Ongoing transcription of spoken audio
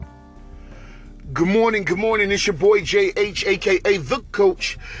Good morning, it's your boy JH, aka The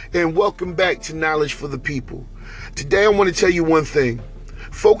Coach, and welcome back to Knowledge for the People. Today I want to tell you one thing.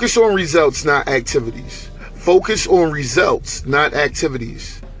 Focus on results, not activities. Focus on results, not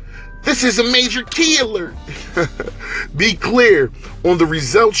activities. This is a major key alert. Be clear on the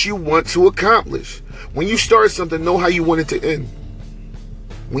results you want to accomplish. When you start something, know how you want it to end.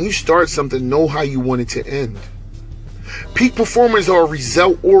 When you start something, know how you want it to end. Peak performers are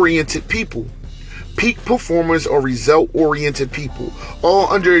result-oriented people. Peak performers are result-oriented people. All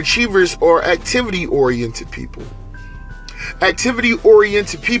underachievers are activity-oriented people.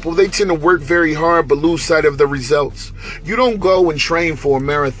 Activity-oriented people, they tend to work very hard but lose sight of the results. You don't go and train for a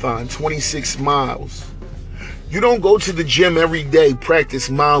marathon, 26 miles. You don't go to the gym every day, practice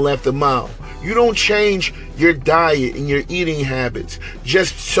mile after mile. You don't change your diet and your eating habits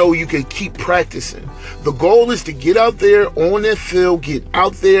just so you can keep practicing. The goal is to get out there on that field, get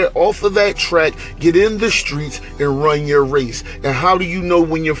out there off of that track, get in the streets and run your race. And how do you know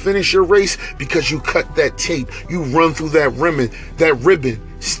when you finish your race? Because you cut that tape, you run through that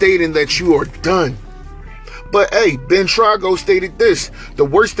ribbon, stating that you are done. But hey, Ben Trago stated this: the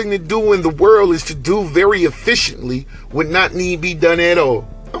worst thing to do in the world is to do very efficiently what not need be done at all.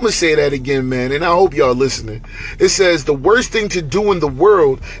 I'm going to say that again, man, and I hope y'all listening. It says the worst thing to do in the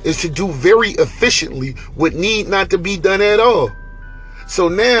world is to do very efficiently what need not to be done at all. So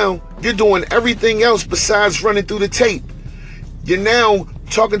now you're doing everything else besides running through the tape. You're now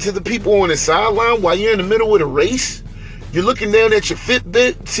talking to the people on the sideline while you're in the middle of the race. You're looking down at your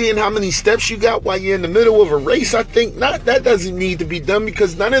Fitbit, seeing how many steps you got while you're in the middle of a race. I think not. That doesn't need to be done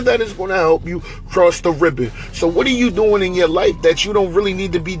because none of that is going to help you cross the ribbon. So what are you doing in your life that you don't really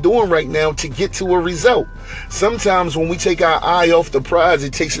need to be doing right now to get to a result? Sometimes when we take our eye off the prize,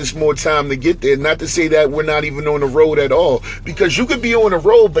 it takes us more time to get there. Not to say that we're not even on the road at all, because you could be on the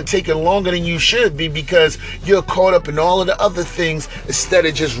road but taking longer than you should be because you're caught up in all of the other things instead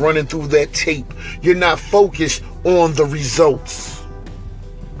of just running through that tape. You're not focused on the results.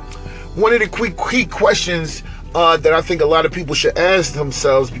 One of the key questions that I think a lot of people should ask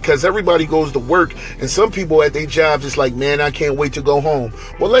themselves, because everybody goes to work and some people at their jobs is like, man, I can't wait to go home.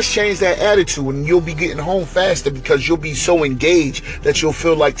 Well, let's change that attitude and you'll be getting home faster because you'll be so engaged that you'll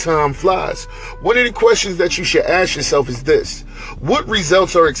feel like time flies. One of the questions that you should ask yourself is this: what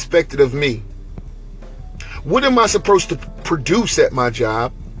results are expected of me? What am I supposed to produce at my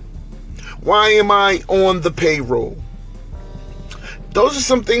job? Why am I on the payroll? Those are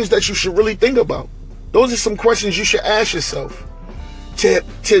some things that you should really think about. Those are some questions you should ask yourself.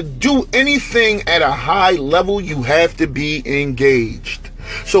 To do anything at a high level, you have to be engaged.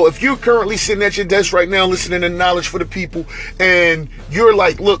 So if you're currently sitting at your desk right now listening to Knowledge for the People and you're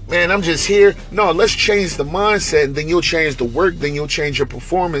like, look, man, I'm just here. No, let's change the mindset, and then you'll change the work, then you'll change your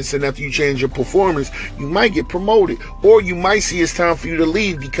performance. And after you change your performance, you might get promoted, or you might see it's time for you to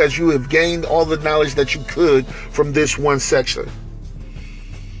leave because you have gained all the knowledge that you could from this one section.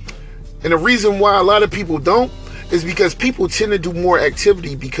 And the reason why a lot of people don't is because people tend to do more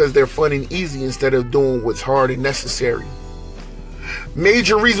activity because they're fun and easy instead of doing what's hard and necessary.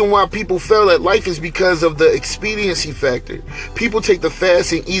 Major reason why people fail at life is because of the expediency factor. People take the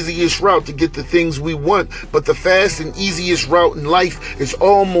fast and easiest route to get the things we want, but the fast and easiest route in life is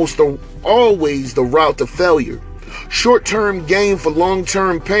always the route to failure. Short-term gain for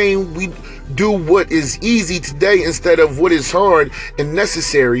long-term pain. We do what is easy today instead of what is hard and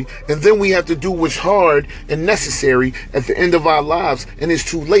necessary, and then we have to do what's hard and necessary at the end of our lives, and it's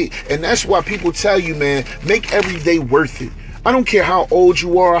too late. And that's why people tell you, man, make every day worth it. I don't care how old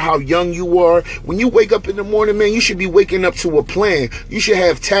you are, how young you are. When you wake up in the morning, man, you should be waking up to a plan. You should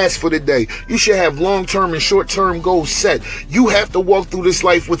have tasks for the day. You should have long-term and short-term goals set. You have to walk through this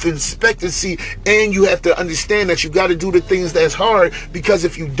life with expectancy, and you have to understand that you got to do the things that's hard, because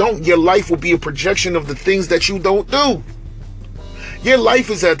if you don't, your life will be a projection of the things that you don't do. Your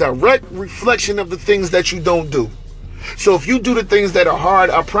life is a direct reflection of the things that you don't do. So if you do the things that are hard,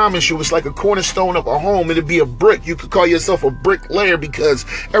 I promise you, it's like a cornerstone of a home. It'll be a brick. You could call yourself a bricklayer, because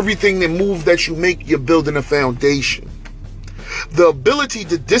everything that moves that you make, you're building a foundation. The ability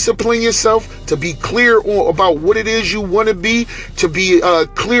to discipline yourself, to be clear about what it is you want to be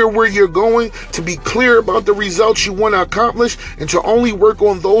clear where you're going, to be clear about the results you want to accomplish, and to only work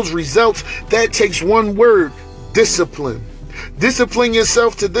on those results, that takes one word: discipline. Discipline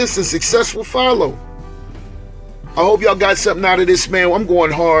yourself to this, and success will follow. I hope y'all got something out of this, man. I'm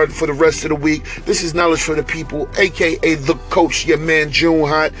going hard for the rest of the week. This is Knowledge for the People, aka The Coach, your man June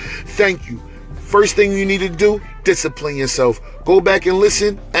Hot. Thank you. First thing you need to do, discipline yourself. Go back and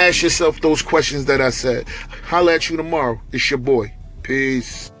listen. Ask yourself those questions that I said. Holla at you tomorrow. It's your boy.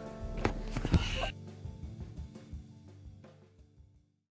 Peace.